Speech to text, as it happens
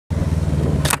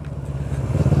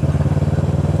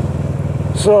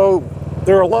So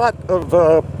there are a lot of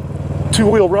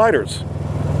two-wheel riders,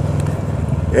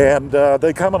 and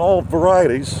they come in all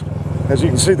varieties. As you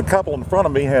can see, the couple in front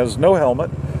of me has no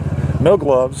helmet, no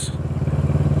gloves,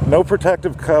 no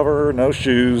protective cover, no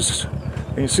shoes.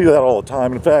 And you see that all the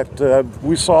time. In fact,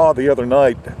 we saw the other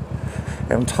night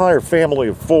an entire family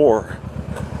of 4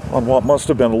 on what must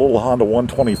have been a little Honda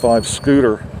 125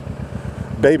 scooter.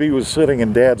 Baby was sitting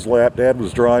in Dad's lap, Dad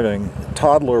was driving.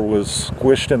 Toddler was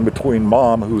squished in between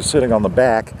Mom, who was sitting on the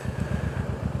back,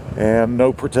 and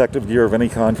no protective gear of any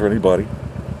kind for anybody.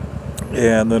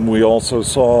 And then we also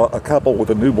saw a couple with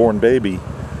a newborn baby.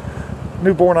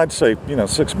 Newborn, I'd say,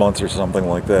 6 months or something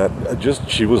like that.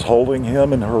 She was holding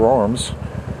him in her arms,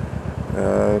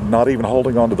 not even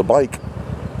holding onto the bike,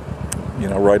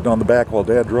 riding on the back while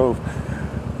Dad drove.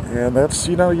 And that's,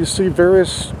 you see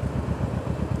various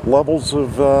levels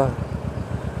of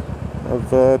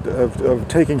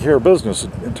taking care of business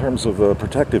in terms of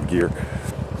protective gear.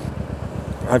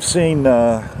 I've seen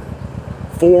 4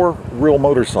 real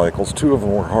motorcycles. 2 of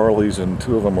them were Harleys, and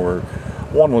 2 of them were,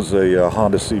 one was a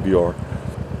Honda CBR.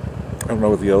 I don't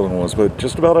know what the other one was, but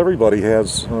just about everybody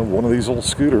has one of these old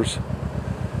scooters,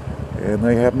 and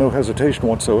they have no hesitation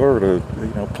whatsoever to,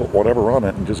 put whatever on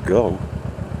it and just go.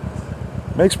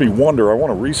 Makes me wonder. I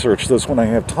want to research this when I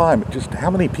have time. Just how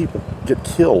many people get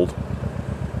killed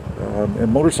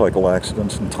in motorcycle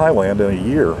accidents in Thailand in a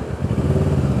year?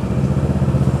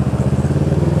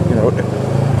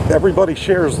 Everybody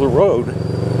shares the road.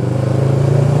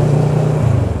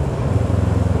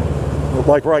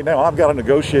 Like right now, I've got to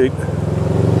negotiate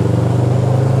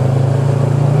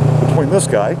between this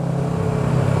guy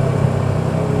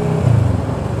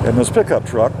and this pickup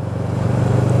truck.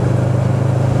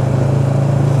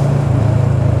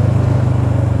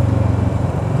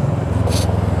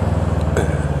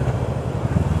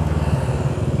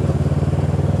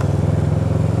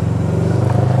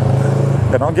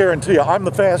 And I'll guarantee you, I'm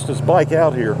the fastest bike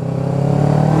out here.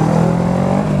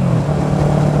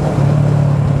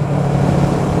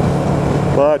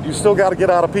 But you still got to get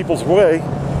out of people's way.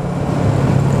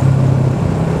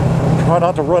 Try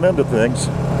not to run into things.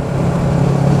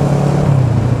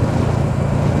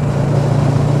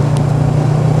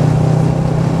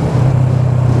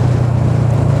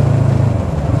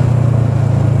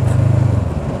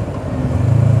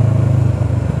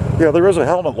 Yeah, there is a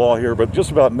helmet law here, but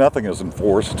just about nothing is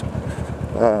enforced.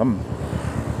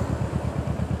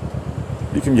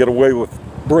 You can get away with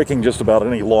breaking just about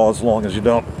any law as long as you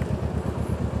don't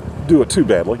do it too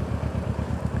badly.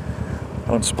 I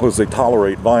don't suppose they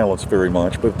tolerate violence very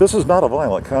much, but this is not a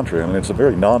violent country. I mean, it's a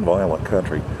very non-violent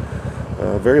country.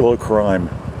 Very low crime.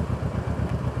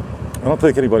 I don't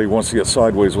think anybody wants to get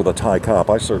sideways with a Thai cop.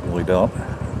 I certainly don't.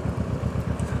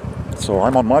 So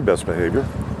I'm on my best behavior.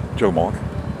 Joe Monk.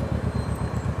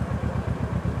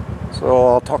 So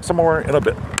I'll talk some more in a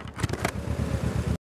bit.